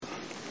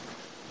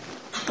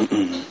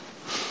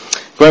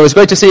Well, it was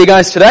great to see you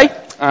guys today,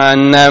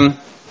 and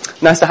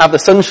nice to have the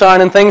sunshine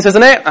and things,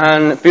 isn't it?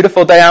 And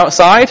beautiful day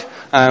outside,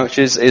 which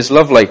is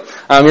lovely.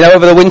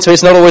 Over the winter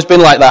it's not always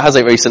been like that, has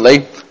it,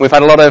 recently? We've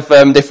had a lot of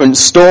different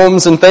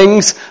storms and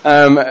things,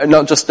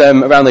 not just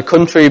around the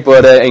country,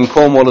 but in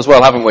Cornwall as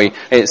well, haven't we?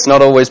 It's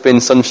not always been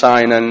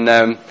sunshine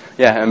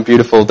and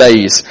beautiful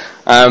days.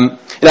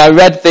 I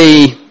read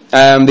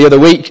the other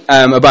week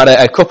about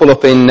a couple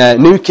up in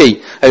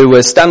Newquay who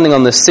were standing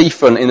on the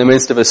seafront in the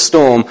midst of a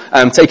storm,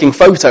 taking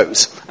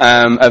photos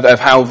of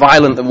how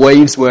violent the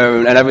waves were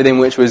and everything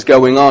which was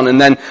going on.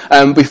 And then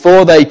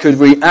before they could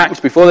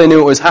react, before they knew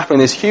what was happening,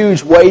 this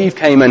huge wave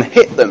came and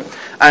hit them.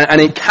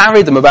 And it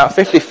carried them about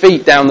 50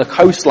 feet down the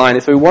coastline.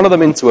 It threw one of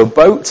them into a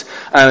boat,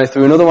 it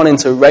threw another one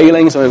into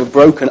railings, and with a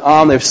broken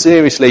arm, they've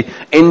seriously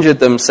injured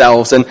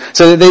themselves. And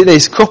so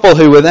this couple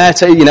who were there,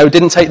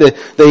 didn't take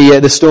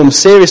the storm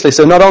seriously.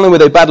 So not only were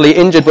they badly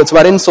injured, but to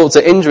add insult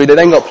to injury, they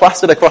then got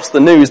plastered across the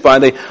news by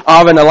the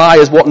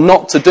RNLI as what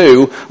not to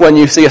do when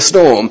you see a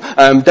storm.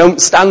 Don't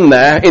stand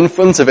there in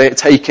front of it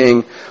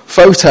taking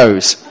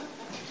photos.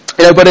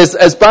 But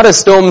as bad as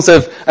storms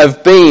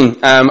have been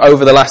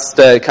over the last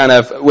kind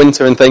of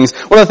winter and things,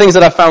 one of the things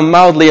that I found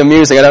mildly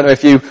amusing, I don't know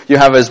if you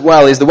have as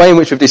well, is the way in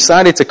which we've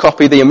decided to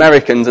copy the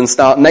Americans and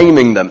start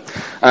naming them.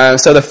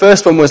 So the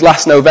first one was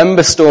last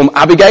November, Storm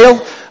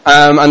Abigail,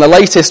 and the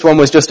latest one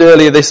was just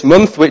earlier this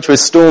month, which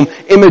was Storm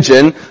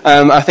Imogen.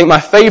 I think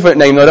my favourite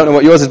name, I don't know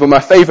what yours is, but my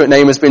favourite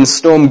name has been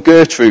Storm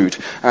Gertrude.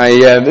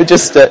 I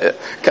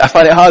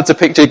find it hard to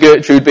picture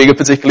Gertrude being a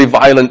particularly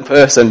violent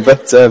person,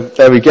 but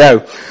there we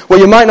go. What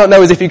you might not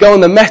know is if you go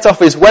on the Met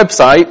Office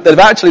website, they've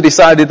actually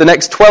decided the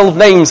next 12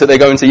 names that they're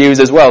going to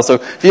use as well. So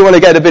if you want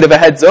to get a bit of a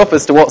heads up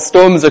as to what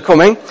storms are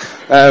coming,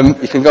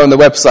 you can go on the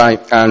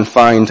website and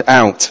find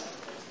out.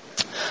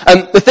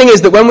 The thing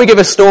is that when we give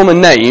a storm a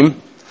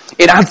name,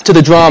 it adds to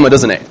the drama,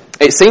 doesn't it?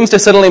 It seems to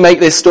suddenly make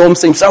this storm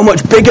seem so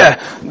much bigger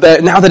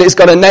now that it's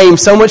got a name,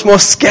 so much more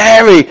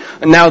scary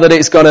now that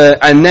it's got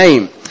a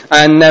name.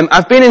 And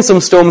I've been in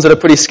some storms that are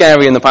pretty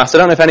scary in the past. I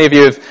don't know if any of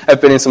you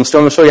have been in some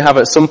storms. I'm sure you have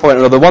at some point or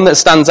another. The one that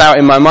stands out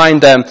in my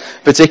mind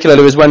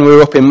particularly was when we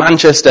were up in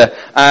Manchester.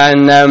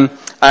 And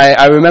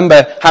I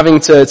remember having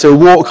to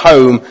walk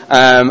home,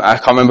 I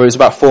can't remember, it was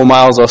about 4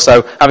 miles or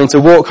so, having to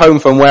walk home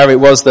from where it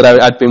was that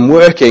I'd been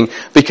working,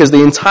 because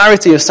the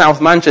entirety of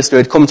South Manchester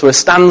had come to a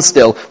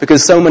standstill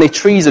because so many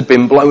trees had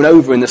been blown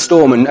over in the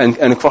storm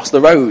and across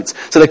the roads.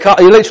 So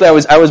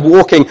I was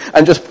walking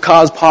and just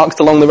cars parked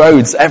along the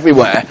roads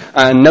everywhere,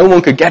 and no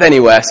one could get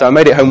anywhere, so I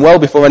made it home well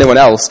before anyone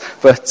else.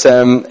 But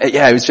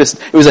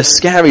it was a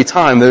scary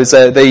time. There was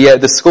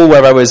the school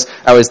where I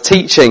was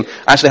teaching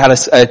actually had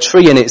a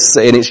tree in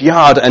its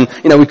yard. And,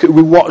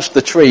 we watched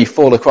the tree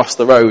fall across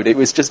the road. It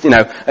was just,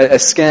 a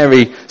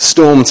scary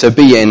storm to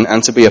be in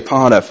and to be a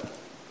part of.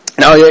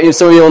 Now,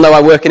 some of you all know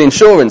I work in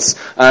insurance,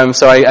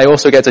 so I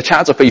also get to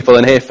chat to people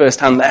and hear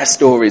firsthand their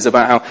stories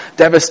about how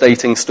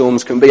devastating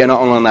storms can be, not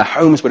only on their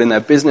homes, but in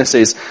their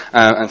businesses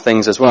and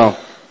things as well.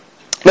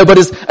 No, but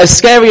as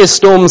scary as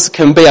storms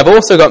can be, I've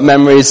also got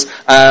memories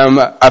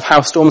of how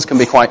storms can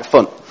be quite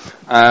fun.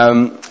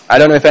 I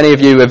don't know if any of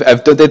you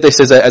did this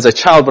as a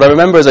child, but I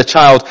remember as a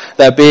child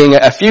there being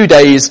a few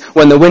days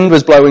when the wind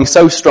was blowing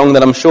so strong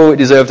that I'm sure it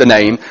deserved a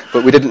name,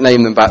 but we didn't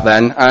name them back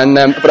then.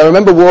 But I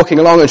remember walking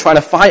along and trying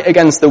to fight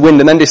against the wind,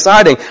 and then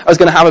deciding I was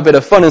going to have a bit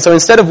of fun. And so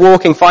instead of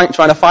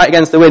trying to fight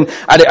against the wind,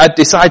 I'd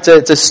decide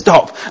to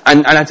stop,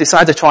 and I'd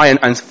decide to try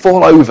and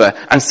fall over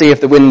and see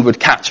if the wind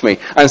would catch me.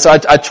 And so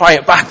I'd try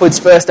it backwards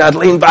first. I'd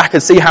lean back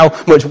and see how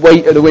much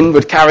weight the wind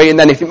would carry, and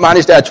then if it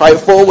managed, I'd try it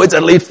forwards.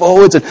 I'd lean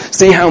forwards and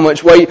see how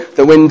much weight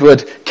the wind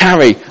would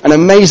carry. And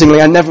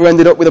amazingly, I never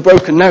ended up with a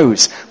broken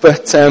nose,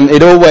 but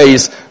it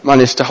always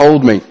managed to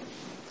hold me.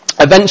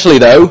 Eventually,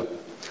 though,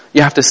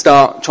 you have to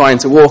start trying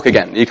to walk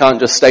again. You can't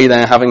just stay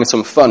there having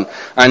some fun.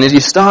 And as you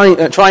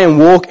try and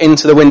walk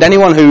into the wind,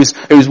 anyone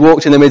who's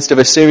walked in the midst of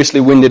a seriously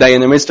windy day,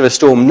 in the midst of a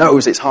storm,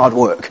 knows it's hard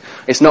work.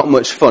 It's not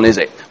much fun, is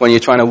it, when you're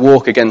trying to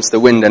walk against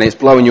the wind and it's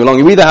blowing you along.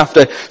 You either have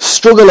to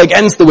struggle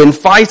against the wind,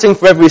 fighting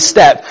for every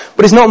step,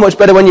 but it's not much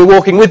better when you're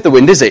walking with the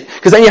wind, is it?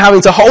 Because then you're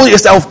having to hold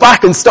yourself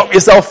back and stop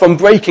yourself from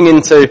breaking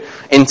into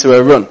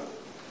a run.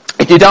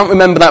 If you don't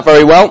remember that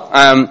very well,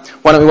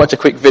 why don't we watch a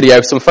quick video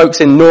of some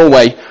folks in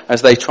Norway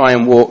as they try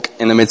and walk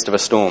in the midst of a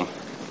storm.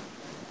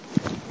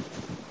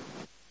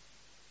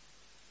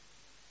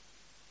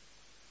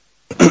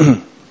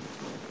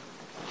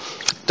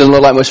 Doesn't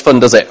look like much fun,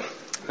 does it?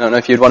 I don't know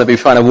if you'd want to be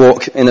trying to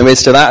walk in the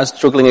midst of that,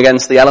 struggling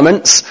against the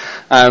elements.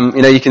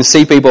 You can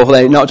see people,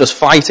 they're not just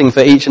fighting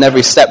for each and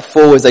every step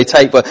forwards they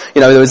take, but,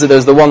 there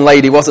was the one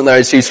lady, wasn't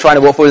there, she was trying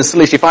to walk forward, and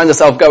suddenly she finds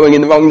herself going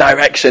in the wrong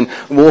direction,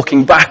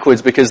 walking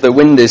backwards because the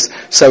wind is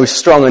so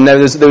strong. And there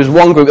was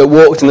one group that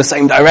walked in the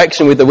same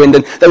direction with the wind,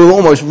 and they were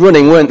almost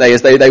running, weren't they,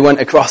 as they went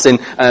across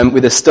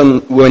with a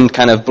stun wind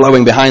kind of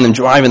blowing behind them,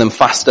 driving them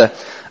faster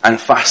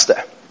and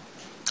faster.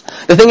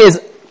 The thing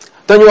is,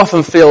 don't you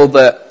often feel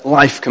that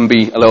life can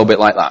be a little bit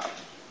like that?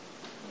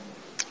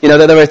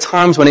 That there are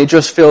times when it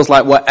just feels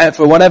like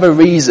for whatever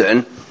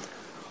reason,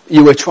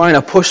 you are trying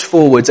to push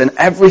forwards and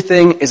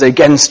everything is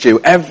against you.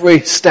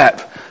 Every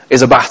step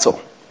is a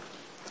battle.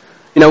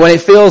 You know, when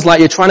it feels like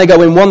you're trying to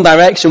go in one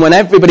direction when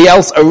everybody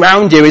else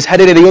around you is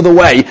headed the other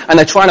way and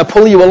they're trying to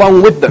pull you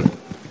along with them.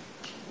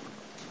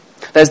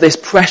 There's this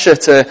pressure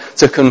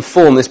to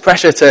conform, this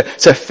pressure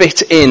to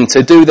fit in,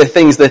 to do the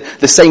things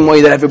the same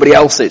way that everybody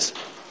else is.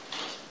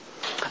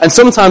 And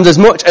sometimes as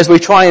much as we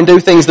try and do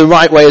things the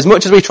right way, as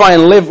much as we try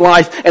and live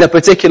life in a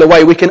particular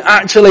way, we can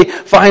actually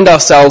find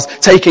ourselves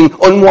taking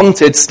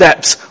unwanted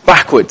steps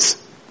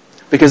backwards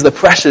because the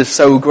pressure's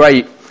so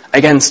great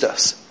against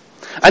us.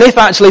 And if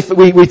actually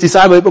we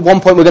decide at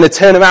one point we're going to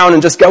turn around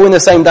and just go in the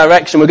same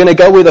direction, we're going to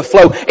go with the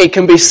flow, it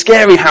can be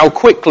scary how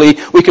quickly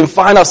we can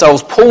find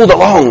ourselves pulled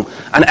along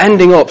and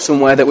ending up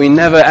somewhere that we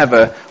never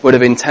ever would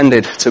have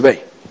intended to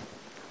be.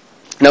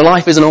 Now,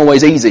 life isn't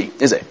always easy,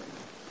 is it?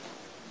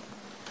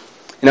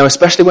 You know,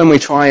 especially when we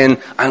try and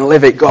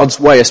live it God's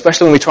way,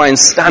 especially when we try and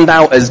stand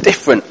out as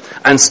different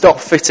and stop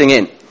fitting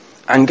in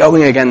and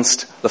going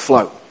against the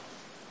flow.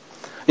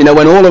 You know,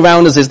 when all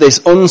around us is this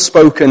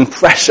unspoken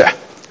pressure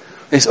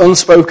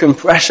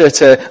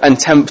and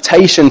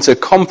temptation to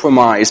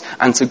compromise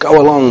and to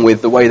go along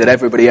with the way that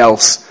everybody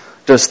else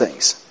does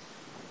things.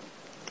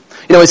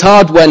 You know, it's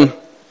hard when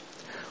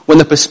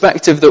the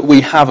perspective that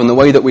we have and the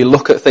way that we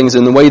look at things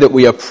and the way that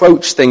we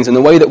approach things and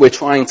the way that we're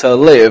trying to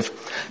live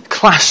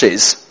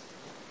clashes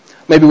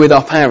maybe with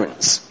our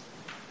parents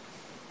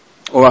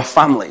or our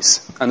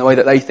families and the way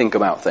that they think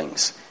about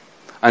things.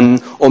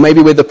 Or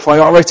maybe with the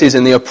priorities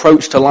and the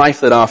approach to life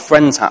that our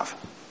friends have.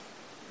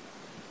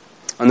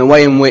 And the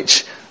way in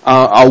which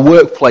our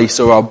workplace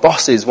or our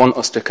bosses want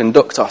us to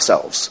conduct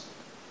ourselves.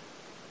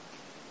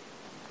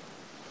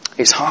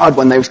 It's hard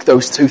when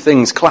those two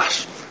things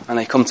clash and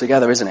they come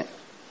together, isn't it?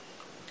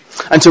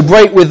 And to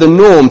break with the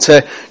norm,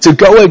 to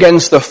go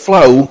against the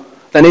flow,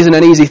 then isn't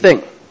an easy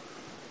thing.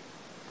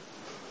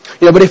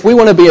 You know, but if we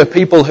want to be a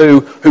people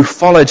who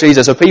follow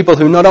Jesus, a people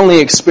who not only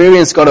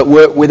experience God at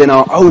work within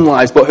our own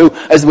lives, but who,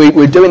 as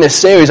we're doing this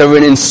series, are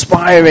an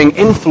inspiring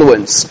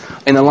influence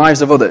in the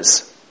lives of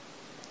others,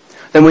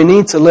 then we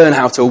need to learn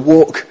how to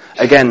walk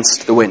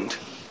against the wind.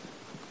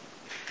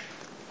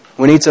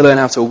 We need to learn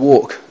how to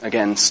walk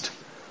against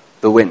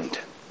the wind.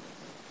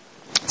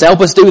 To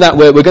help us do that,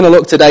 we're going to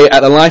look today at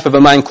the life of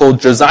a man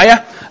called Josiah,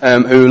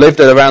 who lived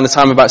at around the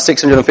time of about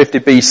 650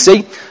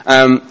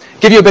 BC.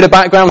 Give you a bit of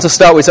background to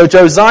start with. So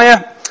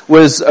Josiah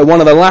was one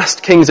of the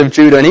last kings of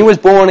Judah, and he was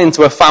born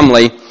into a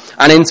family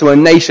and into a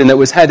nation that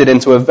was headed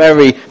into a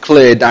very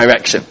clear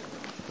direction.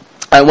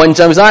 When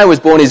Josiah was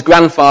born, his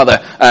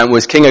grandfather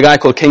was a guy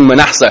called King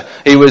Manasseh.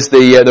 He was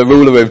the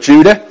ruler of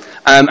Judah.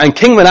 And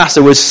King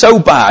Manasseh was so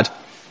bad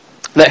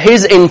that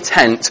his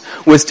intent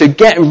was to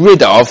get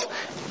rid of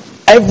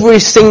every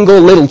single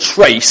little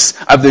trace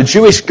of the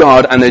Jewish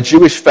God and the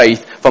Jewish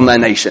faith from their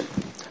nation.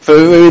 For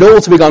it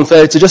all to be gone,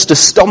 to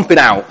stomp it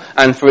out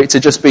and for it to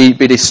just be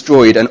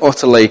destroyed and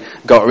utterly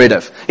got rid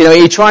of. You know,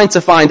 he tried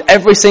to find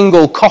every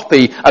single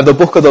copy of the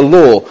book of the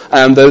law,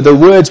 the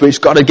words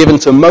which God had given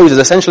to Moses,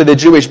 essentially the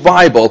Jewish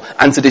Bible,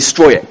 and to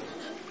destroy it.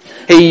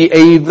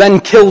 He then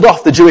killed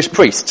off the Jewish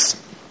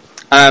priests.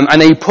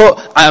 And he put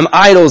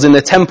idols in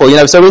the temple. You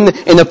know, so in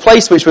the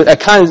place which was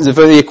kind of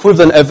the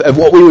equivalent of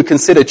what we would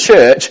consider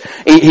church,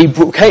 he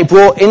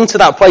brought into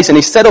that place and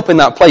he set up in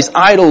that place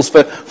idols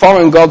for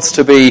foreign gods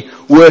to be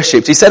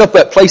worshipped. He set up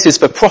places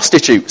for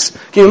prostitutes.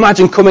 Can you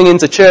imagine coming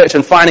into church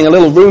and finding a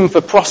little room for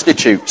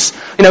prostitutes?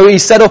 You know, he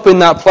set up in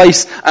that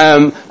place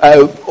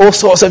all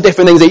sorts of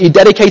different things. He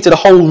dedicated a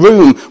whole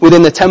room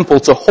within the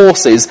temple to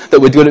horses that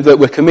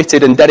were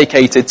committed and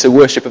dedicated to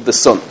worship of the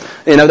sun.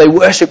 You know, they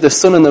worshipped the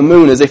sun and the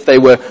moon as if they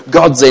were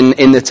gods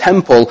in the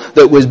temple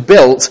that was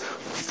built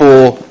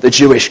for the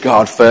Jewish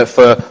God, for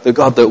the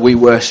God that we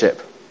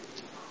worship.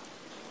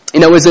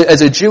 You know,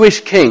 as a Jewish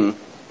king,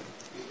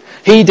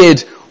 he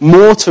did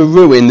more to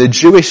ruin the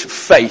Jewish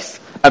faith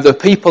of the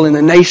people in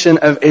the nation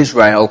of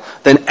Israel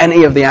than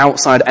any of the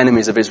outside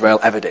enemies of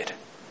Israel ever did.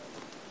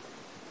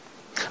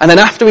 And then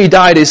after he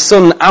died, his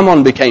son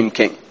Ammon became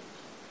king.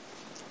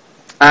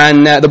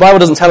 And the Bible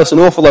doesn't tell us an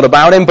awful lot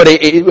about him, but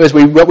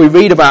what we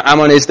read about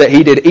Ammon is that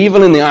he did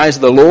evil in the eyes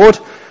of the Lord,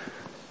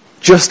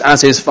 just as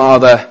his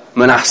father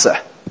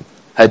Manasseh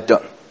had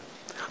done.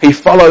 He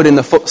followed in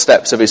the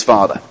footsteps of his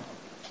father.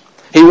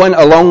 He went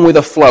along with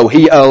the flow.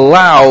 He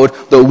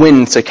allowed the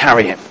wind to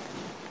carry him.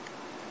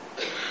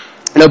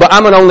 You know, but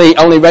Ammon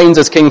only reigns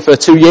as king for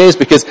 2 years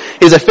because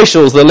his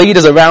officials, the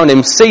leaders around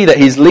him, see that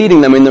he's leading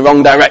them in the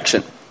wrong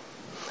direction.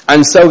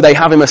 And so they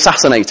have him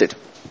assassinated.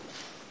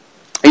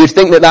 You'd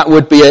think that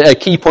would be a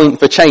key point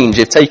for change.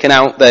 You've taken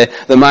out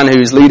the man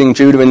who's leading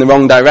Judah in the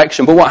wrong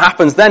direction. But what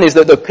happens then is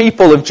that the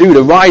people of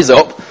Judah rise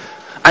up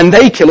and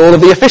they kill all of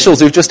the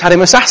officials who've just had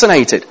him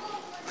assassinated.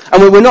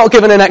 And we're not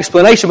given an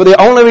explanation, but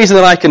the only reason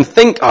that I can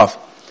think of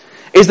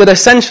is that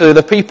essentially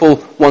the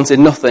people wanted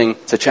nothing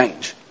to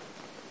change.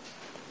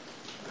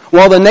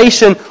 While the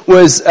nation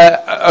was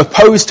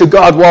opposed to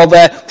God, while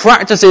their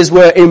practices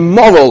were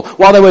immoral,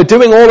 while they were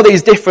doing all of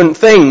these different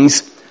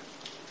things,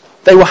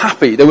 they were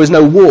happy. There was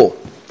no war.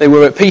 They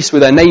were at peace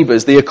with their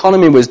neighbours. The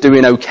economy was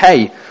doing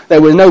okay.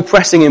 There was no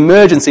pressing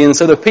emergency, and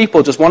so the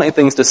people just wanted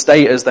things to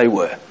stay as they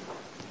were.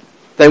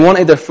 They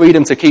wanted the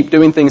freedom to keep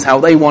doing things how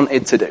they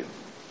wanted to do.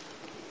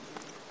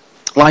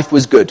 Life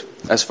was good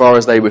as far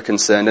as they were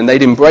concerned, and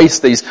they'd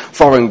embraced these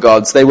foreign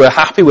gods. They were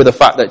happy with the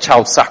fact that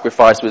child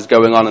sacrifice was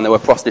going on and there were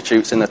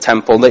prostitutes in the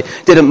temple. They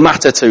didn't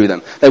matter to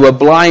them. They were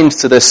blind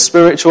to the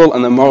spiritual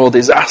and the moral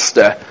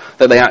disaster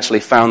that they actually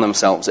found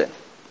themselves in.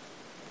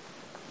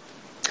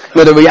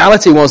 But the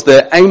reality was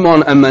that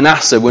Amon and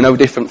Manasseh were no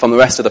different from the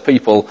rest of the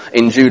people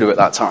in Judah at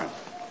that time.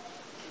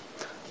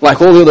 Like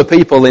all the other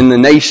people in the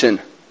nation,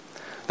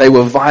 they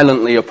were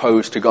violently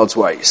opposed to God's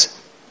ways.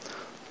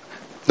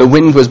 The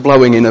wind was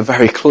blowing in a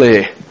very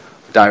clear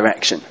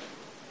direction.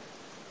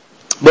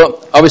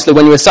 But obviously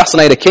when you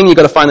assassinate a king, you've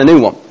got to find a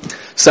new one.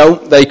 So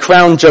they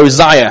crowned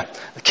Josiah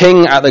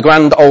king at the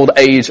grand old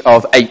age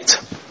of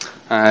 8.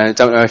 I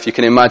don't know if you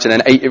can imagine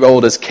an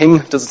 8-year-old as king.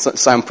 Doesn't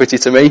sound pretty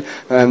to me,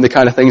 the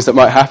kind of things that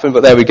might happen,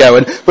 but there we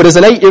go. But as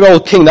an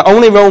 8-year-old king, the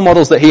only role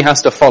models that he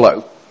has to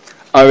follow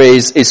are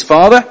his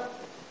father,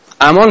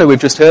 Amon, who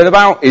we've just heard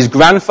about, his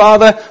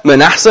grandfather,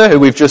 Manasseh, who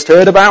we've just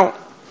heard about.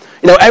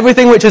 You know,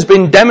 everything which has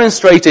been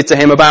demonstrated to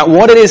him about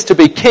what it is to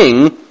be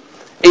king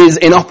is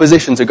in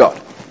opposition to God.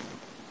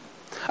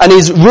 And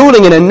he's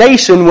ruling in a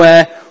nation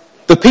where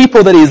the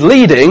people that he's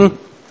leading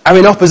are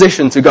in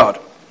opposition to God.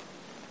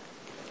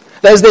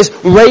 There's this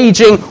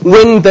raging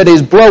wind that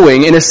is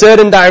blowing in a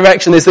certain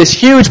direction. There's this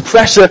huge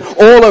pressure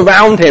all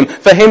around him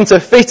for him to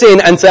fit in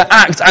and to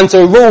act and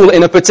to rule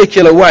in a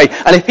particular way.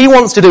 And if he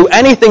wants to do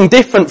anything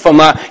different from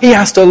that, he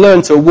has to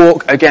learn to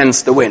walk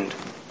against the wind.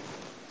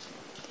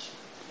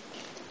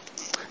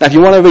 Now, if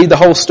you want to read the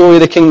whole story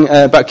of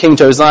about King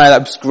Josiah,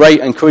 that's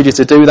great. I encourage you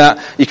to do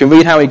that. You can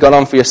read how he got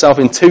on for yourself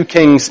in 2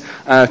 Kings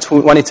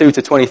 22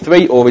 to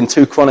 23 or in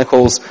 2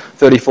 Chronicles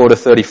 34 to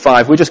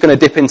 35. We're just going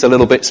to dip into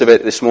little bits of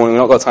it this morning.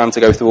 We've not got time to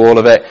go through all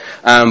of it.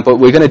 But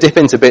we're going to dip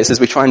into bits as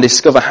we try and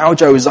discover how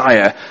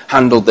Josiah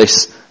handled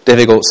this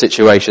difficult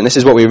situation. This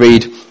is what we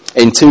read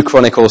in 2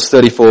 Chronicles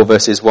 34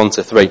 verses 1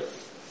 to 3.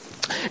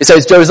 It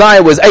says,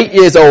 Josiah was 8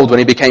 years old when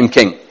he became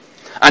king,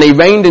 and he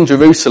reigned in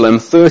Jerusalem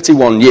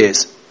 31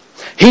 years.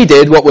 He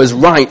did what was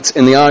right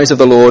in the eyes of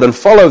the Lord and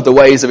followed the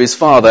ways of his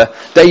father,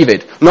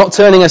 David, not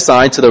turning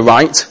aside to the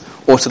right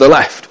or to the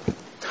left.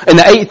 In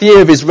the 8th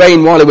year of his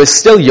reign, while he was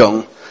still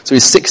young, so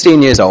he's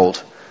 16 years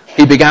old,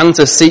 he began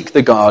to seek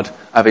the God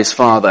of his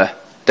father,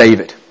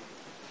 David.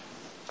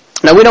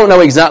 Now, we don't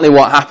know exactly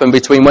what happened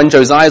between when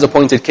Josiah is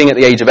appointed king at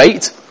the age of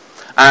 8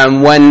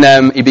 and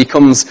when he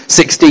becomes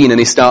 16 and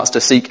he starts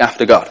to seek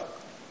after God.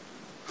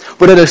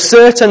 But at a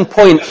certain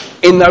point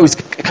in those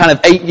kind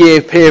of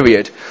 8-year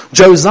period,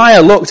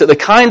 Josiah looked at the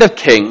kind of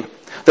king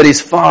that his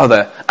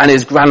father and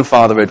his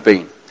grandfather had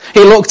been.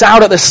 He looked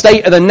out at the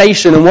state of the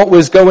nation and what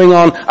was going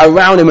on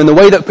around him and the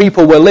way that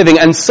people were living,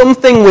 and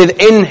something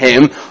within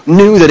him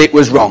knew that it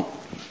was wrong.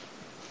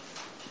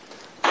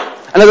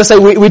 And as I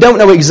say, we don't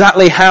know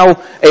exactly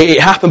how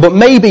it happened, but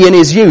maybe in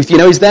his youth,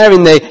 he's there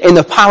in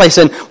the palace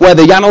and where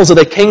the annals of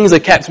the kings are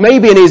kept.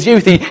 Maybe in his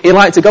youth he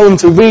liked to go and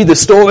to read the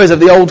stories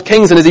of the old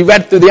kings, and as he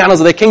read through the annals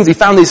of the kings, he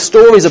found these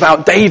stories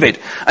about David,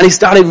 and he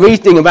started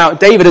reading about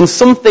David, and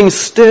something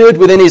stirred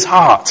within his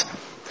heart.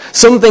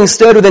 Something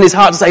stirred within his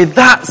heart to say,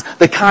 that's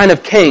the kind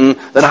of king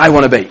that I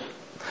want to be.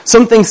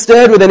 Something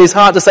stirred within his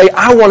heart to say,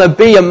 I want to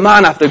be a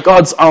man after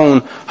God's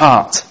own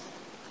heart.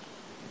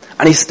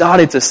 And he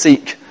started to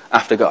seek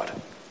after God.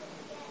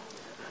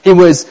 He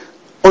was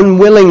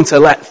unwilling to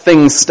let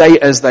things stay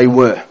as they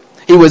were.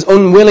 He was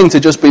unwilling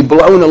to just be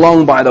blown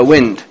along by the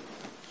wind.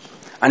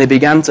 And he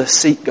began to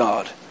seek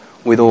God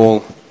with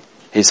all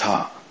his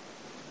heart.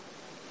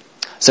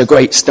 It's a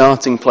great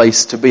starting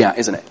place to be at,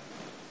 isn't it?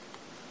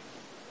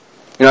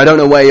 I don't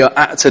know where you're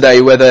at today,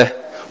 whether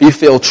you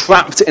feel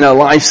trapped in a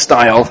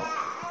lifestyle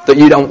that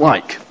you don't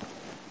like.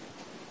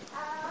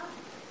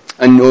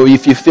 Or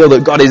if you feel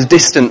that God is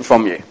distant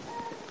from you.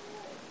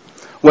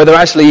 Whether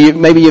actually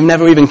maybe you've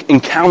never even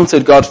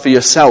encountered God for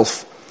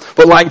yourself.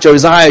 But like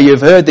Josiah,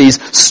 you've heard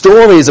these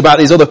stories about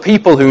these other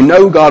people who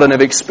know God and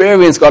have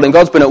experienced God, and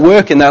God's been at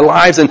work in their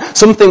lives, and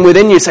something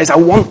within you says, I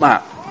want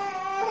that.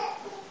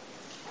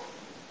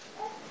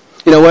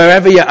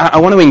 Wherever you're at, I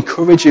want to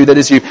encourage you that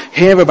as you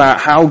hear about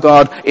how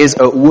God is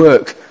at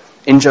work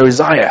in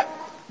Josiah,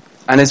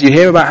 and as you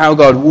hear about how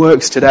God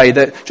works today,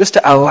 that just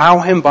to allow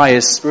him by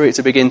his Spirit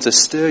to begin to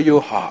stir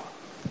your heart.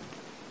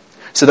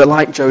 So that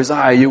like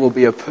Josiah, you will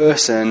be a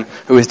person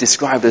who is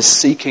described as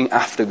seeking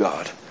after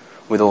God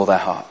with all their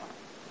heart.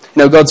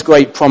 God's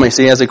great promise,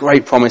 he has a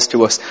great promise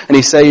to us. And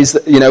he says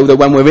that, that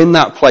when we're in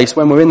that place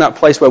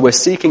where we're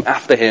seeking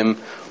after him,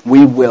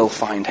 we will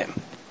find him.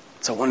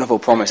 It's a wonderful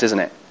promise, isn't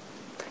it?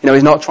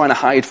 He's not trying to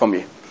hide from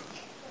you.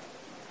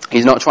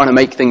 He's not trying to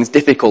make things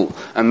difficult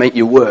and make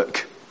you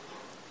work.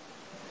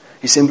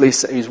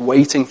 He's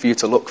waiting for you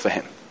to look for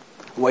him.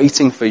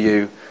 Waiting for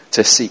you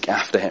to seek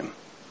after him.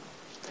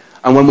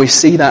 And when we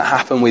see that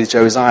happen with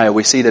Josiah,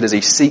 we see that as he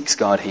seeks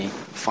God, he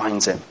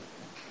finds him.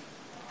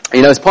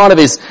 As part of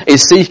his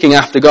seeking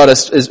after God,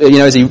 as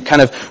he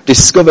kind of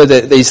discovered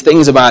these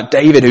things about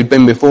David who'd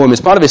been before him,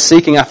 as part of his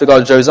seeking after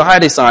God, Josiah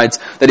decides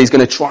that he's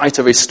going to try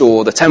to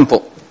restore the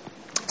temple.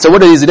 So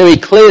what does he do? He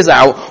clears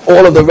out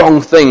all of the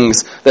wrong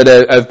things that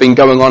have been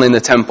going on in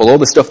the temple, all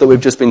the stuff that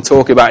we've just been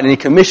talking about, and he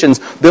commissions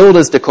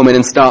builders to come in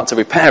and start to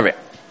repair it.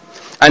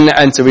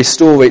 And to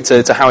restore it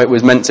to how it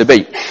was meant to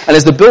be. And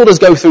as the builders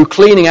go through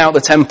cleaning out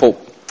the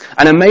temple,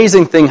 an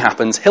amazing thing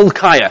happens.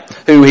 Hilkiah,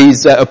 who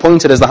he's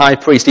appointed as the high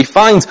priest, he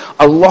finds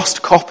a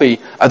lost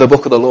copy of the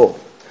book of the law.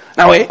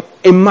 Now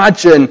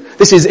imagine,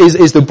 this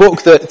is the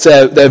book that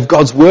of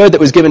God's word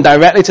that was given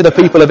directly to the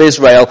people of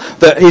Israel,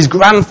 that his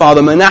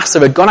grandfather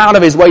Manasseh had gone out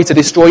of his way to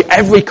destroy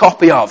every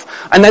copy of.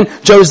 And then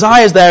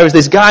Josiah's there as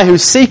this guy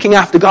who's seeking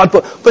after God,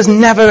 but has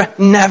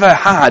never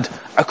had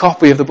a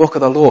copy of the book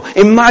of the law.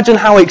 Imagine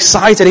how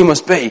excited he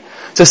must be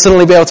to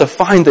suddenly be able to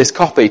find this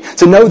copy,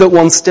 to know that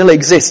one still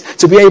exists,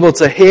 to be able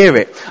to hear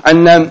it.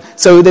 And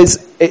so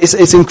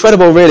it's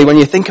incredible really when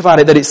you think about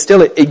it that it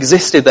still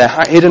existed there,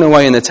 hidden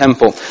away in the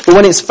temple. But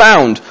when it's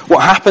found,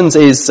 what happens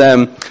is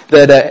the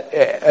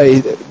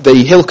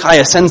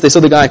Hilkiah sends this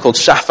other guy called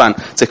Shaphan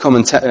to come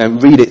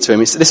and read it to him.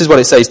 This is what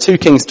it says, 2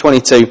 Kings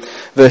 22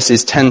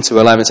 verses 10 to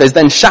 11. It says,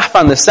 "Then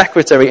Shaphan the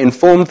secretary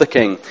informed the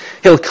king,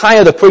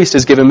 'Hilkiah the priest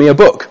has given me a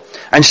book.'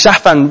 And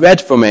Shaphan read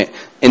from it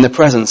in the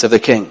presence of the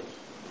king."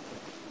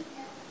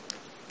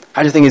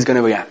 How do you think he's going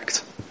to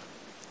react?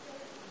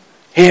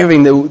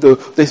 Hearing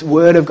this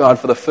word of God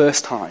for the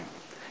first time.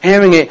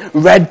 Hearing it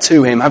read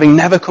to him, having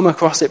never come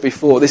across it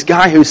before. This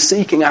guy who's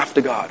seeking after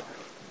God.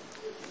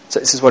 So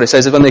this is what it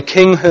says. "When the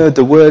king heard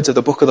the words of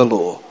the book of the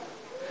law,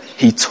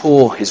 he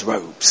tore his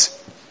robes."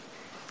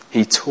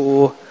 He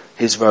tore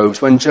his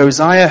robes. When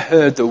Josiah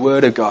heard the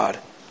word of God,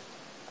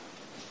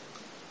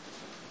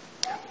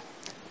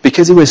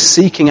 because he was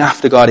seeking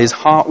after God, his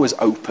heart was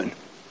open.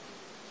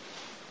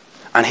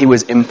 And he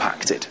was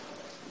impacted.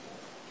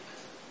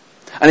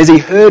 And as he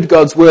heard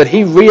God's word,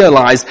 he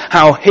realized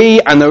how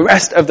he and the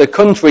rest of the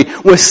country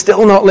were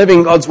still not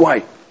living God's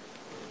way.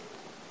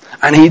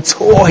 And he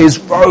tore his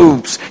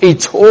robes. He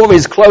tore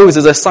his clothes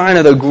as a sign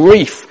of the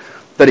grief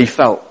that he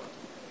felt.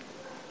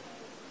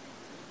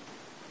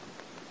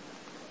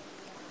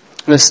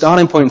 And the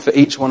starting point for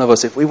each one of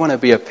us, if we want to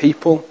be a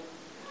people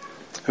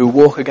who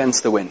walk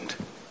against the wind,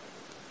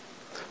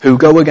 who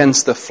go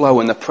against the flow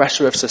and the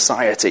pressure of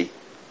society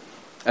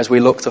as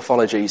we look to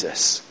follow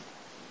Jesus,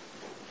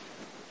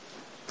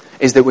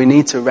 is that we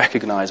need to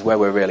recognize where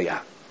we're really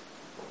at.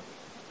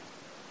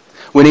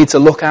 We need to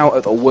look out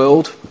at the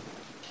world.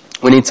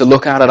 We need to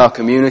look out at our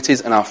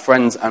communities and our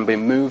friends and be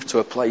moved to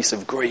a place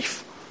of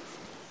grief.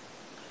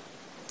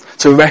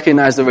 To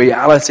recognize the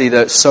reality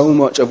that so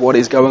much of what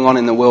is going on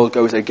in the world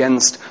goes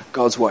against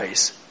God's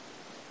ways.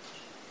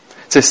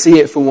 To see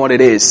it for what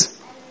it is,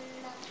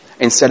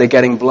 instead of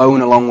getting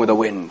blown along with the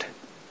wind,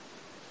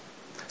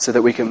 so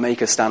that we can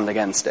make a stand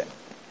against it.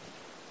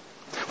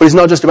 But it's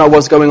not just about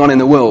what's going on in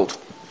the world.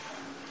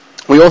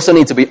 We also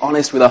need to be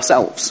honest with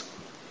ourselves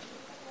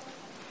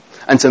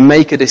and to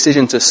make a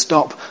decision to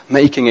stop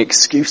making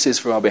excuses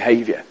for our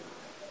behavior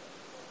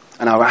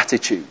and our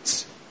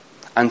attitudes,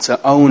 and to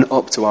own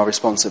up to our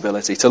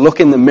responsibility, to look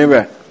in the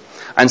mirror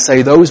and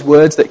say, those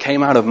words that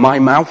came out of my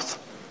mouth,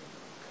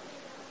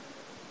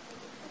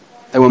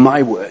 they were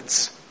my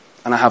words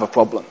and I have a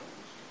problem.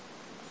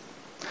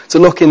 To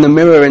look in the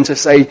mirror and to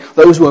say,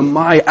 those were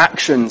my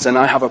actions and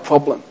I have a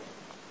problem.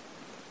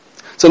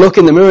 To look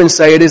in the mirror and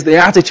say, it is the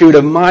attitude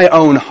of my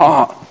own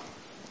heart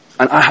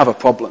and I have a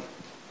problem.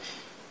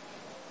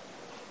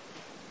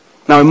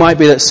 Now it might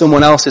be that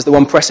someone else is the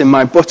one pressing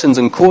my buttons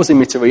and causing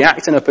me to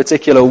react in a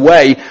particular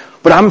way,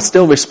 but I'm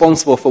still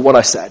responsible for what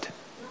I said.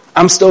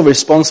 I'm still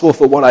responsible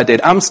for what I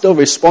did. I'm still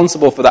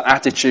responsible for the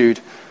attitude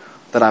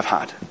that I've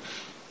had.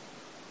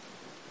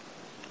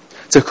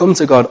 To come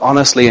to God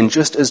honestly, and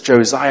just as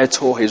Josiah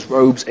tore his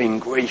robes in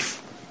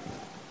grief,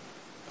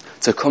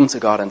 to come to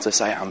God and to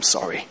say, I'm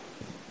sorry.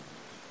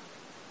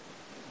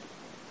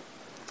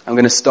 I'm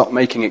going to stop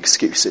making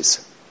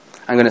excuses.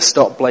 I'm going to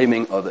stop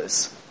blaming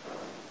others.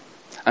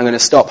 I'm going to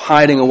stop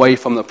hiding away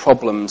from the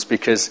problems,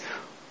 because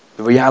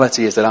the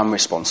reality is that I'm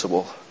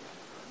responsible.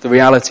 The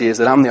reality is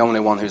that I'm the only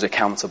one who's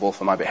accountable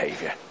for my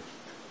behavior.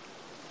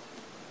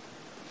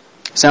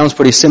 Sounds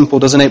pretty simple,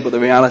 doesn't it? But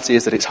the reality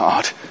is that it's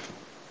hard.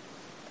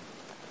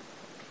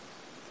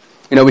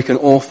 You know, we can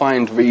all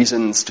find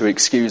reasons to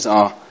excuse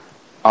our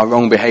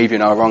wrong behavior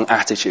and our wrong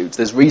attitudes.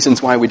 There's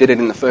reasons why we did it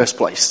in the first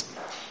place.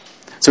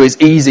 So it's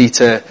easy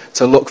to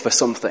look for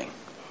something.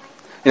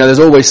 You know, there's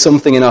always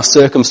something in our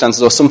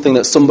circumstances or something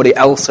that somebody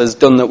else has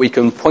done that we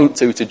can point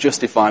to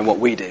justify what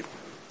we did.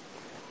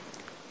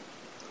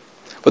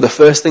 But the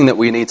first thing that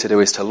we need to do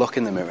is to look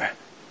in the mirror,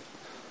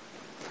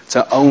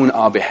 to own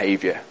our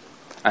behavior,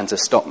 and to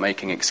stop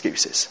making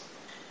excuses.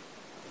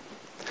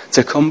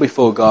 To come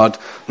before God,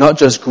 not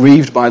just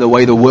grieved by the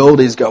way the world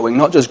is going,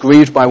 not just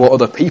grieved by what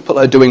other people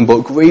are doing, but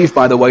grieved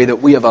by the way that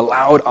we have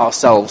allowed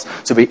ourselves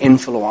to be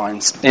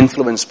influenced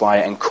by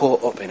it and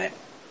caught up in it.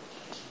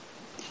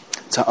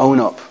 To own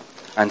up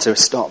and to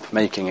stop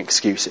making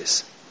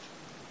excuses.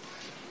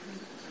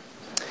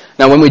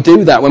 Now when we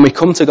do that, when we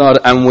come to God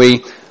and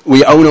we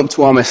own up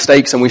to our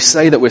mistakes and we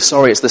say that we're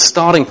sorry, it's the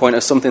starting point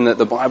of something that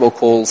the Bible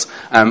calls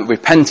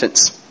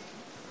repentance.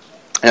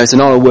 Now, it's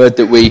not a word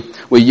that we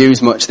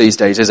use much these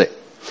days, is it?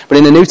 But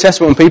in the New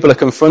Testament, when people are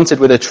confronted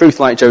with a truth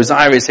like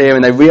Josiah is here,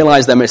 and they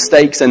realize their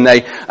mistakes and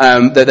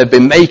that they've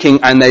been making,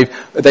 and they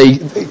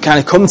kind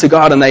of come to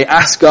God and they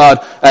ask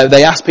God,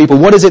 they ask people,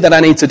 what is it that I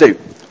need to do?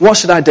 What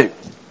should I do?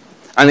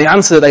 And the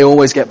answer that they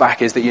always get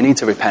back is that you need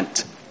to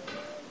repent.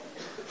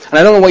 And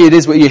I don't know what it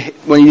is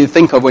when you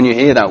think of when you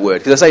hear that word,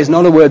 because I say it's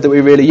not a word that we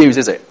really use,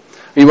 is it?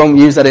 We won't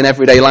use that in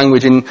everyday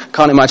language, and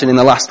can't imagine in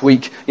the last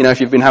week, if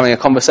you've been having a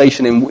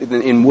conversation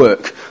in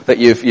work, that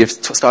you've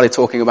started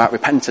talking about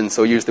repentance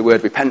or used the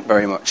word repent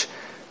very much.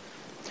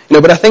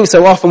 But I think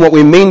so often what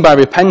we mean by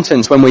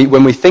repentance when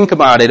we think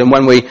about it and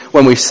when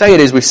we say it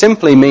is we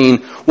simply mean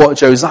what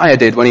Josiah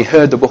did when he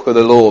heard the book of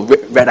the law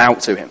read out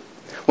to him.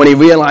 When he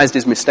realized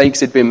his mistakes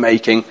he'd been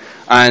making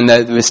and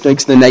the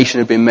mistakes the nation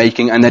had been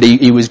making, and that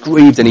he was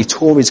grieved and he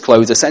tore his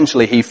clothes.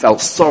 Essentially, he felt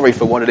sorry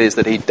for what it is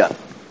that he'd done.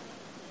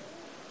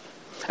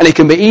 And it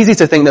can be easy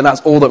to think that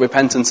that's all that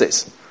repentance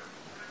is.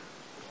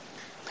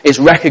 It's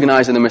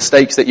recognizing the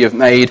mistakes that you've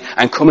made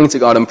and coming to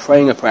God and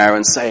praying a prayer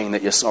and saying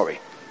that you're sorry.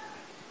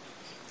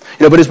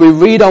 But as we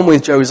read on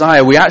with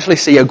Josiah, we actually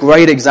see a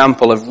great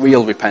example of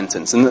real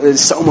repentance. And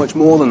there's so much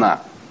more than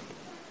that.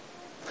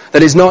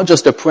 That it's not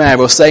just a prayer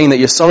or saying that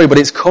you're sorry, but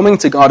it's coming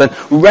to God and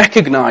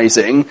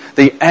recognizing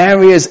the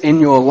areas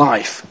in your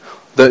life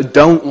that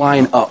don't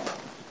line up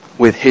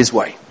with His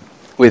way,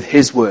 with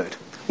His word,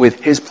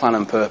 with His plan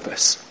and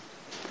purpose.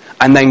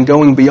 And then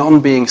going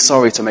beyond being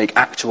sorry to make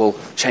actual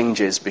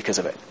changes because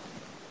of it.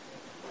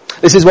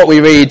 This is what we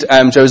read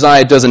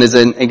Josiah does, and is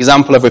an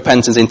example of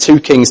repentance in 2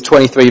 Kings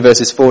 23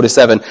 verses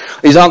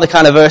 4-7. These aren't the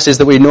kind of verses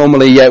that we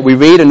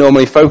read and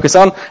normally focus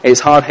on. It's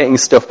hard-hitting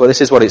stuff, but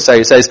this is what it says.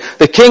 It says,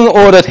 "The king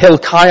ordered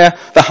Hilkiah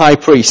the high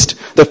priest,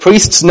 the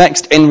priests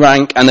next in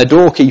rank, and the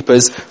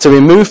doorkeepers to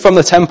remove from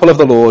the temple of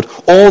the Lord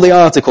all the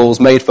articles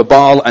made for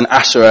Baal and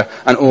Asherah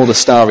and all the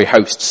starry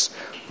hosts."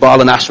 Baal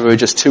and Asherah are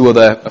just two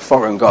other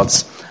foreign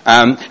gods.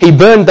 He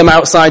burned them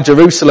outside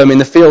Jerusalem in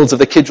the fields of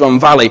the Kidron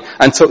Valley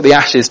and took the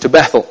ashes to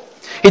Bethel.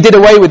 He did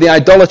away with the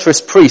idolatrous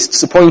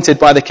priests appointed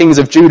by the kings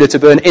of Judah to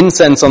burn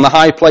incense on the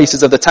high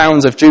places of the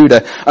towns of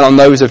Judah and on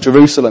those of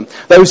Jerusalem.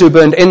 Those who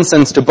burned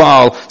incense to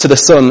Baal, to the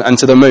sun and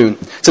to the moon,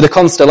 to the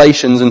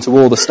constellations and to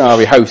all the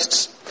starry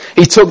hosts.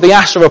 He took the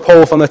Asherah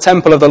pole from the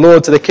temple of the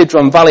Lord to the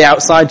Kidron Valley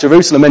outside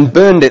Jerusalem and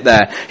burned it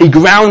there. He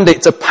ground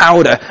it to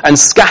powder and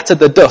scattered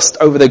the dust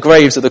over the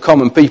graves of the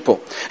common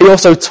people. He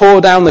also tore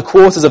down the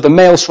quarters of the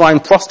male shrine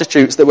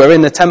prostitutes that were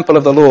in the temple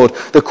of the Lord,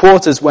 the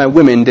quarters where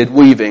women did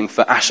weaving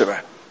for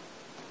Asherah.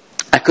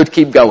 I could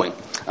keep going.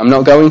 I'm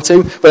not going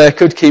to, but I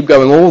could keep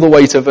going all the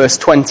way to verse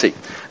 20.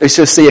 Let's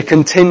just see a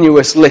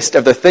continuous list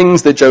of the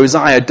things that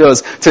Josiah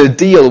does to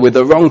deal with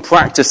the wrong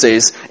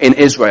practices in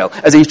Israel.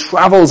 As he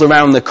travels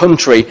around the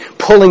country,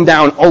 pulling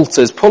down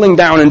altars, pulling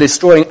down and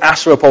destroying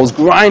Asherah poles,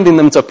 grinding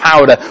them to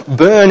powder,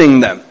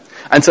 burning them.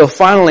 Until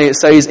finally it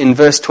says in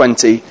verse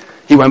 20,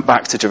 he went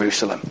back to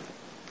Jerusalem.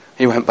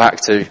 He went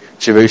back to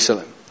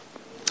Jerusalem.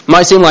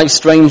 Might seem like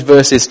strange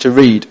verses to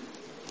read.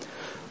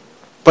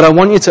 But I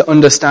want you to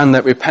understand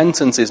that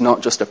repentance is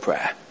not just a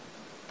prayer.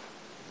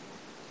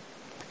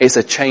 It's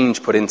a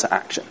change put into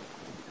action.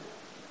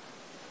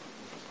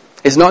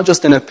 It's not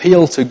just an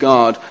appeal to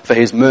God for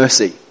His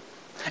mercy.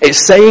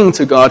 It's saying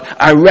to God,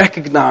 I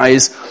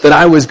recognize that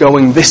I was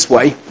going this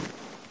way,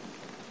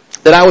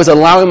 that I was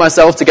allowing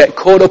myself to get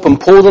caught up and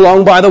pulled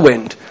along by the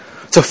wind,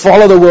 to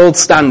follow the world's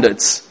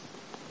standards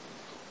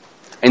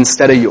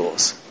instead of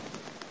yours.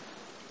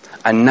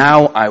 And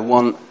now I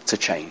want to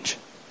change.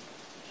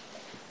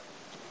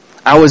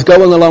 I was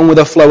going along with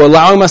the flow,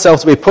 allowing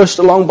myself to be pushed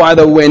along by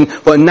the wind,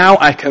 but now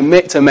I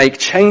commit to make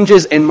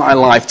changes in my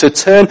life, to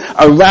turn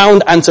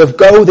around and to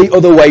go the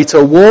other way,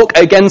 to walk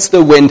against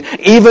the wind,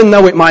 even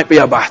though it might be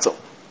a battle.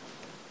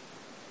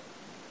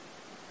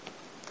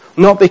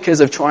 Not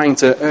because of trying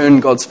to earn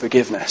God's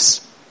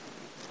forgiveness,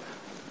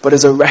 but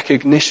as a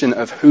recognition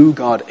of who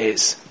God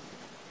is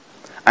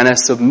and a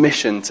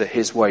submission to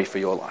His way for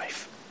your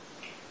life.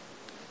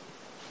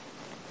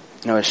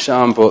 As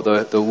Sean brought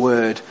the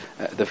word,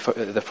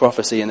 the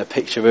prophecy and the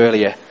picture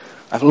earlier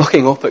of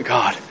looking up at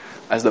God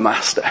as the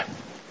master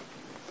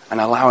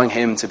and allowing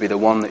Him to be the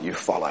one that you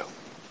follow.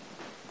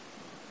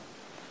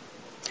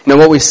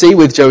 What we see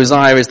with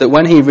Josiah is that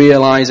when he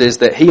realizes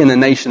that he and the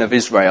nation of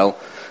Israel,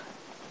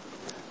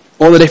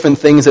 all the different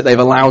things that they've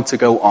allowed to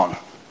go on,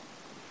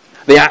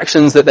 the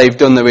actions that they've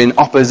done that are in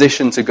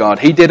opposition to God,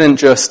 he didn't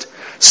just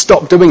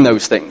stop doing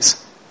those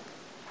things.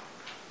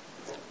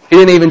 He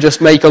didn't even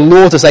just make a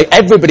law to say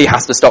everybody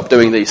has to stop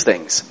doing these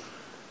things.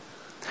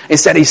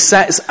 Instead, he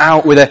sets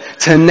out with a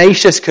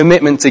tenacious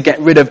commitment to get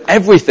rid of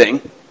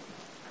everything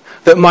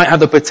that might have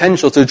the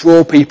potential to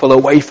draw people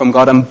away from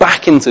God and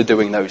back into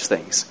doing those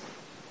things.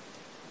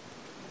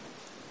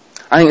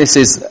 I think this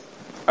is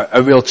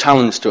a real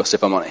challenge to us,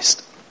 if I'm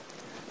honest.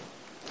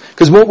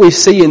 Because what we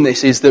see in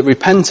this is that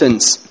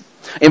repentance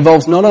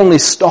involves not only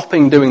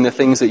stopping doing the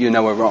things that you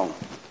know are wrong,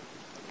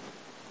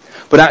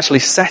 but actually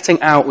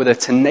setting out with a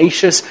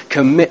tenacious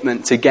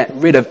commitment to get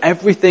rid of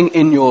everything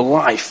in your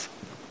life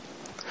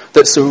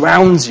that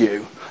surrounds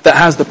you, that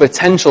has the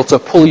potential to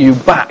pull you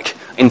back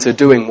into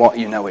doing what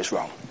you know is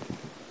wrong,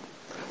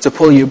 to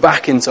pull you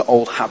back into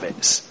old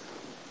habits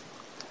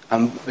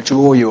and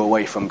draw you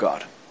away from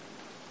God.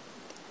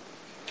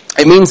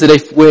 It means that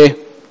if we're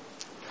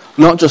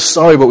not just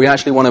sorry, but we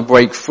actually want to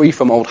break free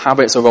from old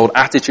habits or old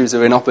attitudes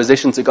that are in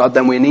opposition to God,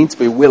 then we need to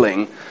be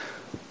willing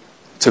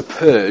to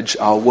purge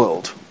our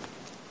world,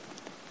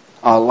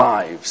 our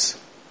lives,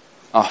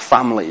 our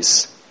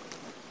families,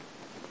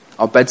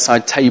 our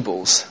bedside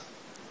tables,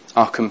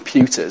 our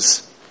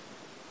computers,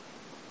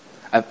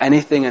 of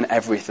anything and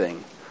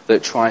everything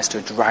that tries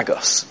to drag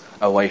us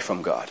away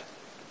from God.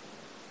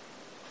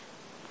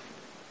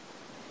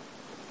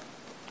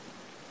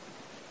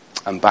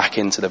 And back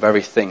into the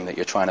very thing that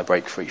you're trying to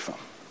break free from.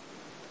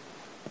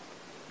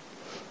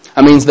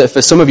 That means that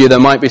for some of you there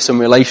might be some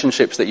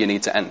relationships that you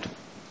need to end.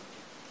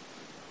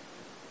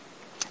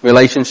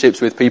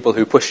 Relationships with people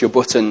who push your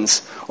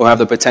buttons or have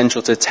the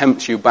potential to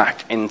tempt you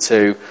back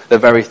into the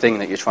very thing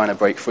that you're trying to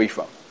break free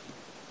from.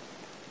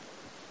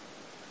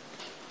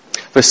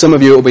 For some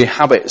of you it will be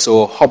habits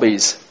or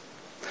hobbies.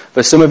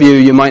 For some of you,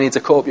 you might need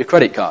to cut up your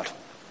credit card.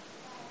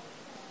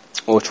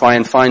 Or try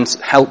and find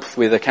help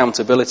with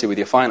accountability with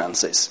your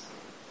finances.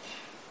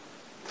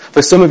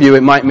 For some of you,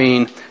 it might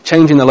mean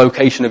changing the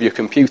location of your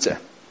computer.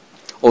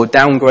 Or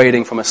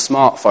downgrading from a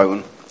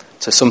smartphone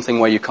to something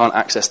where you can't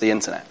access the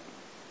internet.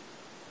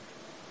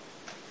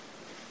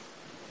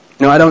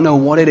 Now, I don't know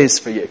what it is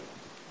for you.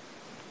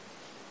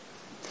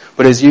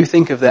 But as you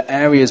think of the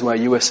areas where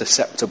you are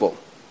susceptible,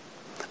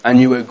 and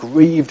you are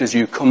grieved as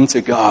you come to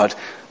God,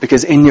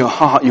 because in your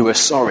heart you are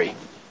sorry,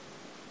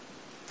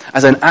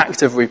 as an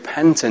act of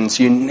repentance,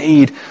 you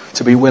need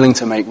to be willing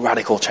to make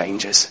radical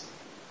changes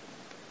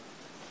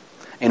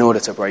in order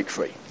to break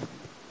free.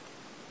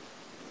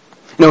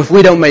 You know, if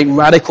we don't make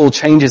radical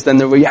changes, then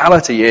the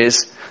reality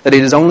is that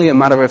it is only a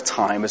matter of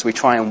time as we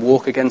try and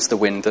walk against the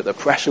wind that the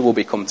pressure will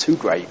become too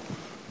great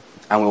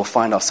and we will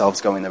find ourselves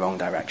going the wrong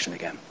direction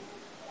again.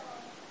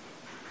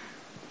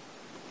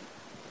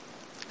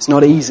 It's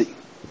not easy.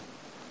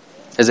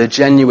 There's a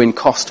genuine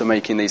cost to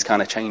making these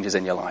kind of changes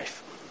in your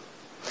life.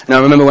 And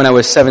I remember when I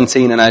was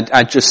 17 and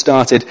I just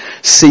started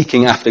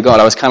seeking after God.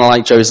 I was kind of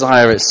like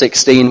Josiah at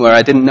 16, where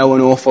I didn't know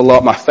an awful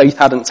lot. My faith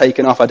hadn't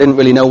taken off. I didn't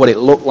really know what it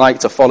looked like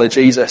to follow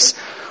Jesus.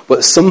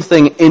 But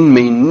something in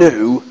me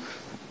knew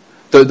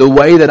that the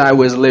way that I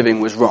was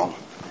living was wrong.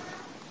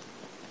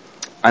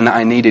 And that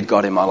I needed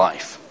God in my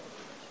life.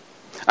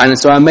 And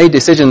so I made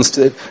decisions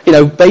to,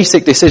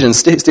 basic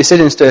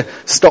decisions to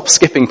stop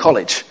skipping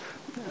college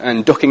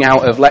and ducking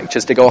out of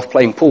lectures to go off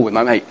playing pool with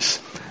my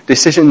mates.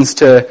 Decisions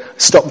to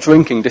stop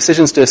drinking,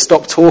 decisions to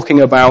stop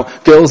talking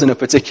about girls in a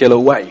particular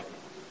way.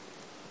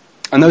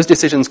 And those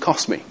decisions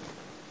cost me.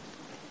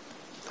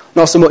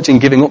 Not so much in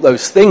giving up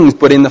those things,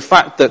 but in the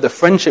fact that the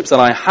friendships that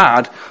I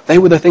had, they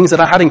were the things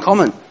that I had in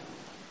common.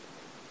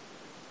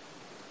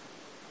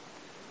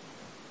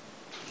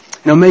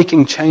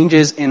 Making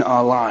changes in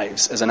our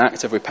lives as an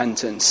act of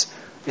repentance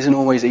isn't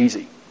always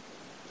easy.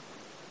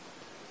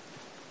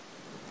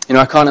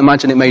 I can't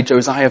imagine it made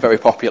Josiah very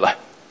popular.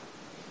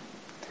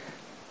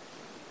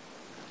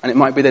 And it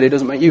might be that it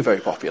doesn't make you very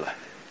popular.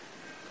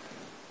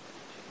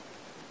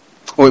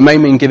 Or it may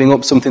mean giving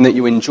up something that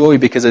you enjoy,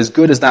 because as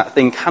good as that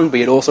thing can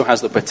be, it also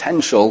has the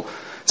potential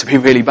to be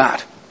really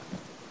bad.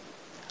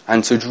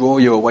 And to draw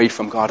you away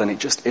from God, and it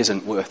just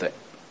isn't worth it.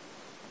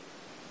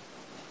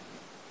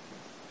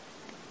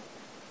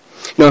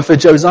 For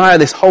Josiah,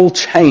 this whole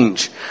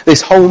change,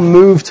 this whole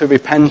move to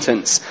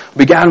repentance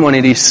began when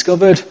he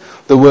discovered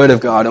the Word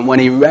of God and when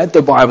he read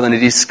the Bible and he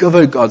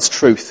discovered God's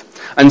truth.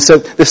 And so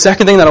the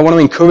second thing that I want to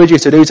encourage you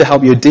to do to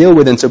help you deal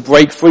with and to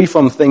break free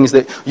from things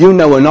that you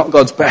know are not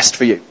God's best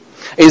for you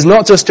is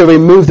not just to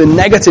remove the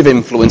negative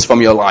influence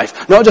from your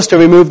life, not just to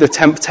remove the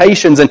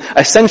temptations and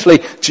essentially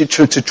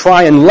to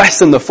try and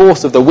lessen the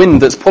force of the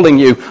wind that's pulling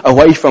you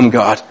away from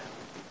God,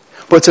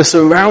 but to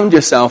surround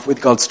yourself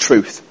with God's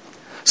truth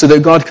so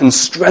that God can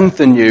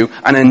strengthen you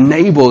and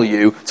enable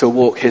you to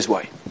walk His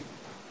way.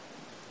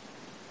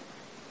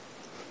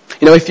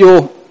 If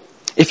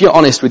you're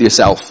honest with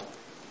yourself,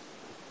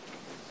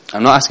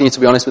 I'm not asking you to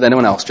be honest with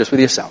anyone else, just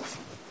with yourself.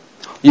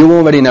 You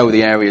already know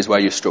the areas where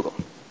you struggle.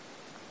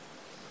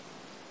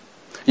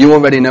 You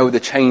already know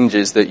the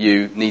changes that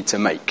you need to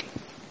make.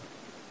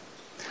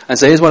 And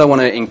so here's what I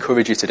want to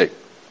encourage you to do.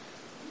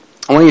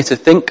 I want you to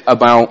think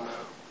about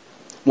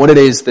what it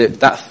is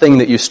that thing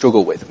that you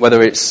struggle with,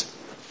 whether it's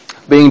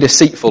being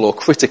deceitful or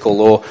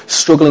critical or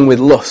struggling with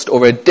lust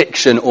or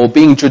addiction or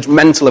being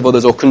judgmental of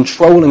others or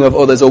controlling of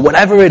others or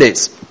whatever it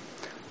is.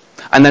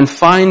 And then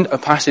find a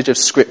passage of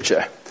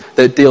Scripture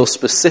that deals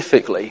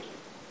specifically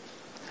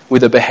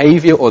with the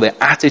behavior or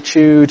the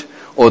attitude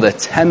or the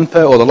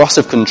temper or the loss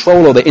of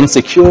control or the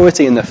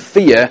insecurity and the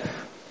fear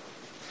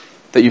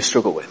that you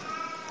struggle with.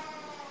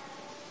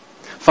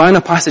 Find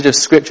a passage of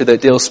Scripture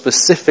that deals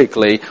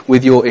specifically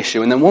with your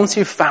issue. And then once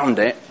you've found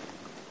it,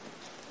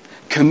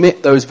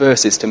 commit those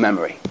verses to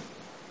memory.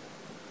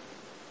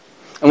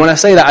 And when I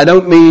say that, I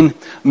don't mean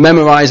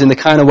memorise in the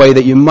kind of way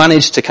that you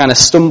manage to kind of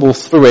stumble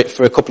through it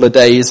for a couple of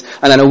days,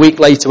 and then a week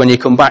later when you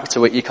come back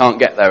to it, you can't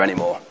get there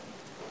anymore.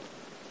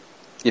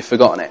 You've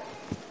forgotten it.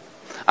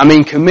 I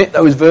mean, commit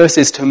those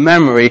verses to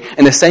memory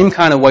in the same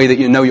kind of way that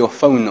you know your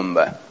phone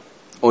number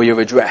or your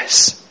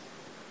address.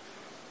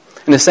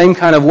 In the same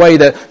kind of way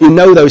that you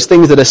know those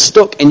things that are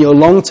stuck in your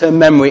long-term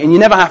memory and you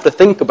never have to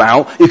think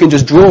about, you can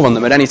just draw on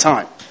them at any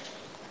time.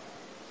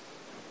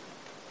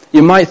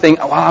 You might think,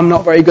 oh, I'm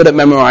not very good at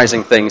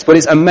memorizing things, but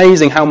it's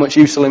amazing how much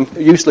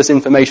useless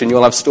information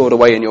you'll have stored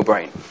away in your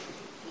brain.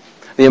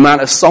 The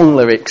amount of song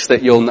lyrics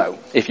that you'll know,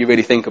 if you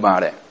really think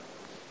about it.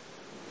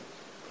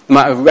 The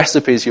amount of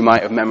recipes you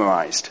might have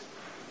memorized.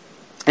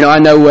 You know, I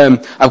know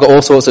I've got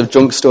all sorts of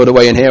junk stored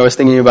away in here. I was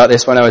thinking about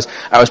this when I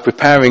was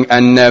preparing,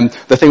 and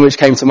the thing which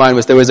came to mind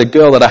was there was a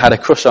girl that I had a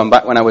crush on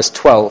back when I was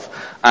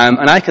 12,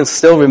 and I can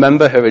still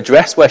remember her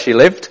address where she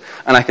lived,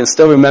 and I can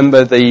still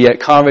remember the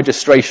car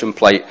registration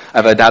plate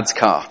of her dad's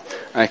car.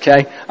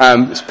 Okay,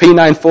 it's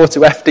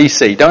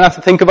P942FDC. Don't have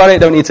to think about it.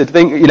 Don't need to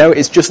think. You know,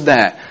 it's just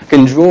there. I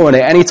can draw on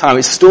it any time.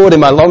 It's stored in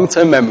my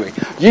long-term memory.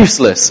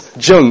 Useless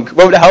junk.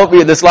 Won't help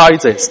me in the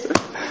slightest.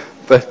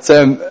 But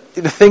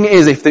the thing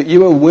is, if that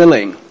you are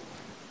willing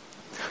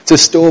to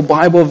store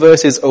Bible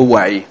verses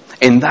away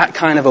in that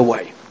kind of a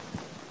way,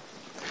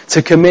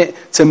 to commit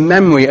to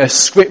memory a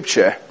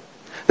scripture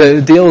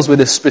that deals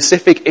with a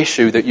specific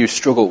issue that you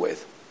struggle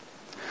with,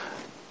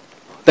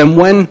 then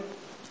when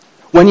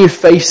you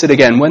face it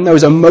again, when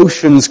those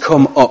emotions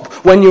come up,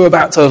 when you're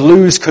about to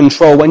lose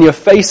control, when you're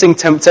facing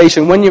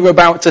temptation, when you're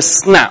about to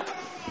snap,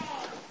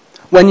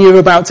 when you're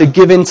about to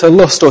give in to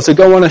lust or to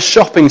go on a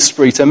shopping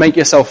spree to make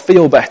yourself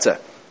feel better,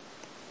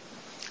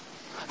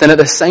 then at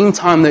the same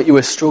time that you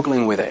are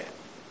struggling with it,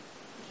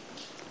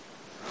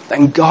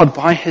 then God,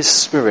 by His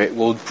Spirit,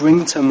 will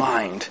bring to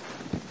mind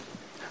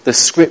the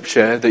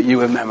scripture that you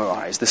have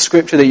memorized, the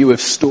scripture that you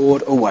have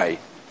stored away.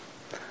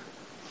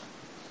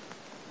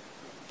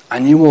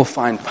 And you will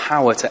find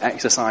power to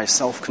exercise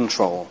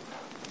self-control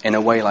in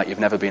a way like you've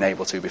never been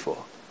able to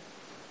before.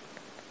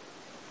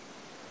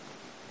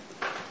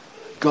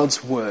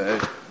 God's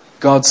word,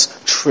 God's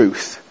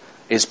truth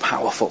is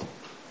powerful.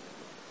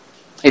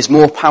 It's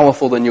more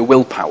powerful than your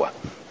willpower.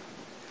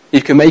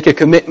 You can make a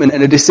commitment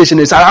and a decision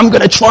and say, I'm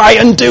going to try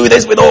and do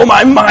this with all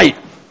my might.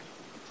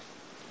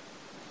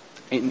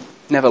 It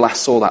never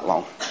lasts all that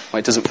long. Well,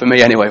 it doesn't for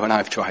me anyway when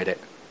I've tried it.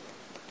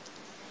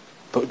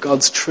 But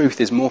God's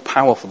truth is more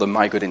powerful than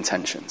my good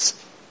intentions.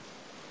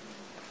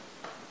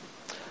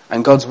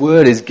 And God's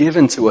word is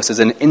given to us as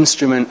an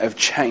instrument of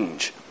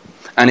change.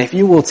 And if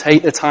you will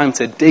take the time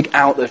to dig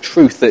out the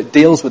truth that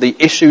deals with the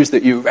issues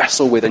that you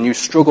wrestle with and you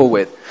struggle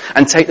with,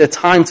 and take the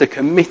time to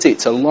commit it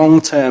to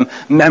long-term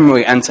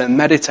memory and to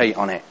meditate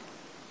on it,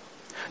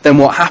 then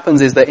what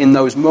happens is that in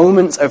those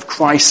moments of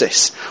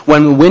crisis,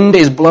 when the wind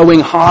is blowing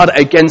hard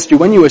against you,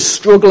 when you are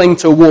struggling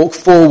to walk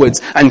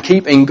forwards and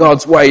keep in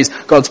God's ways,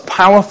 God's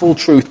powerful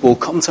truth will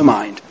come to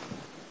mind.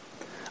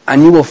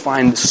 And you will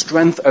find the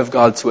strength of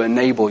God to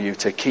enable you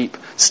to keep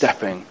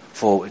stepping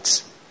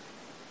forwards.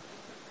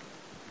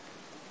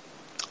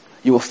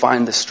 You will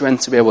find the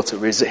strength to be able to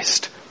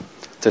resist,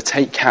 to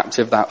take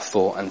captive that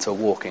thought and to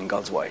walk in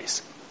God's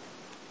ways.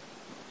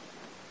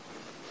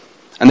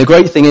 And the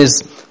great thing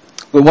is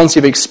that once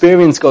you've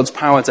experienced God's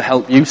power to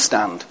help you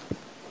stand,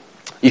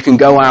 you can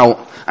go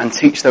out and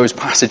teach those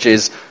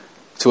passages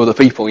to other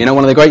people. You know,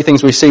 one of the great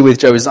things we see with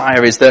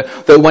Josiah is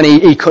that when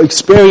he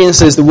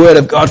experiences the word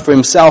of God for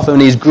himself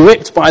and he's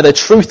gripped by the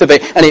truth of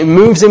it and it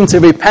moves him to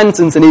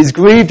repentance and he's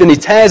grieved and he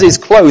tears his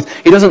clothes,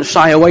 he doesn't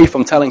shy away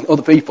from telling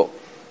other people.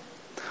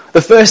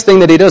 The first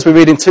thing that he does, we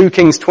read in 2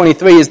 Kings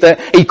 23, is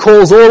that he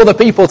calls all of the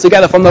people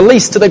together from the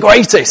least to the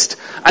greatest,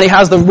 and he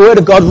has the word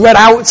of God read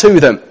out to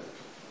them.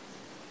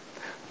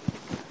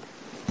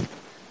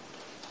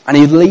 And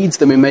he leads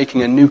them in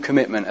making a new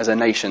commitment as a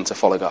nation to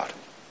follow God.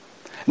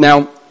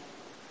 Now,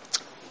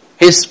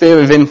 his sphere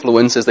of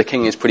influence as the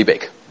king is pretty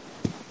big.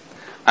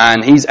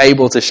 And he's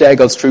able to share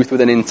God's truth with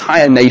an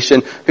entire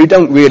nation who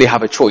don't really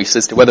have a choice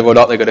as to whether or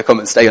not they're going to come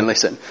and stay and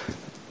listen.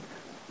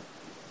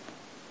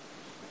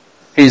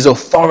 His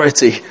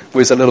authority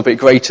was a little bit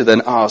greater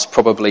than ours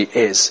probably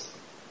is.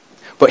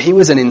 But he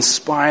was an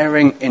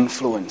inspiring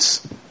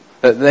influence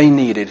that they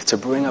needed to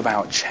bring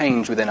about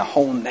change within a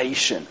whole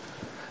nation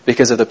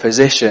because of the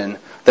position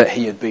that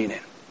he had been in.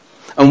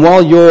 And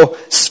while your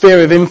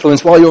sphere of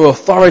influence, while your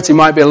authority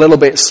might be a little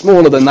bit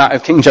smaller than that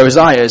of King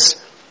Josiah's,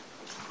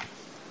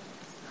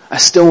 I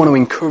still want to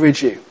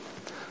encourage you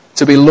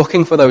to be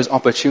looking for those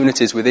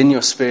opportunities within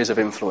your spheres of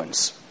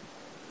influence.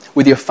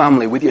 With your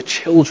family, with your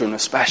children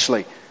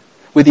especially,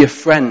 with your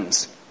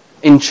friends,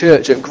 in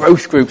church, at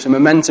growth groups and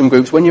momentum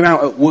groups, when you're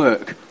out at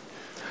work,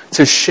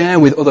 to share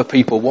with other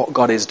people what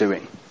God is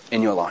doing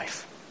in your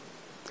life.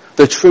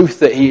 The truth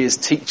that he is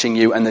teaching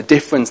you and the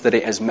difference that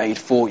it has made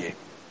for you.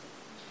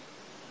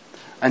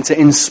 And to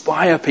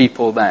inspire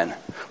people then,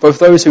 both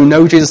those who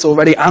know Jesus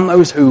already and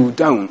those who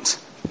don't,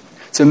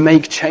 to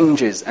make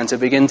changes and to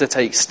begin to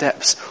take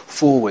steps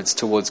forwards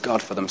towards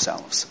God for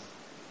themselves.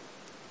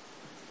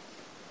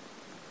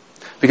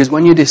 Because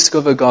when you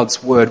discover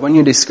God's word, when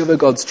you discover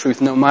God's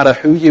truth, no matter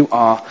who you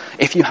are,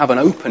 if you have an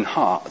open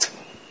heart,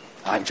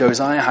 like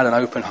Josiah had an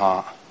open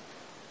heart,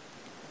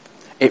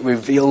 it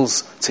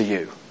reveals to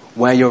you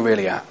where you're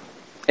really at.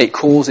 It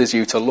causes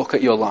you to look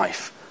at your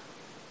life,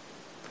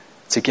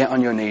 to get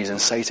on your knees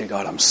and say to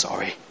God, I'm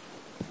sorry.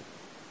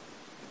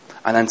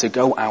 And then to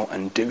go out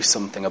and do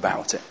something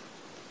about it.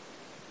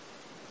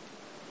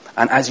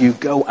 And as you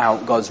go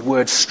out, God's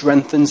word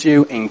strengthens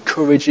you,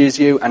 encourages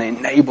you, and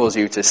enables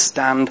you to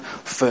stand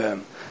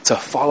firm, to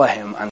follow him and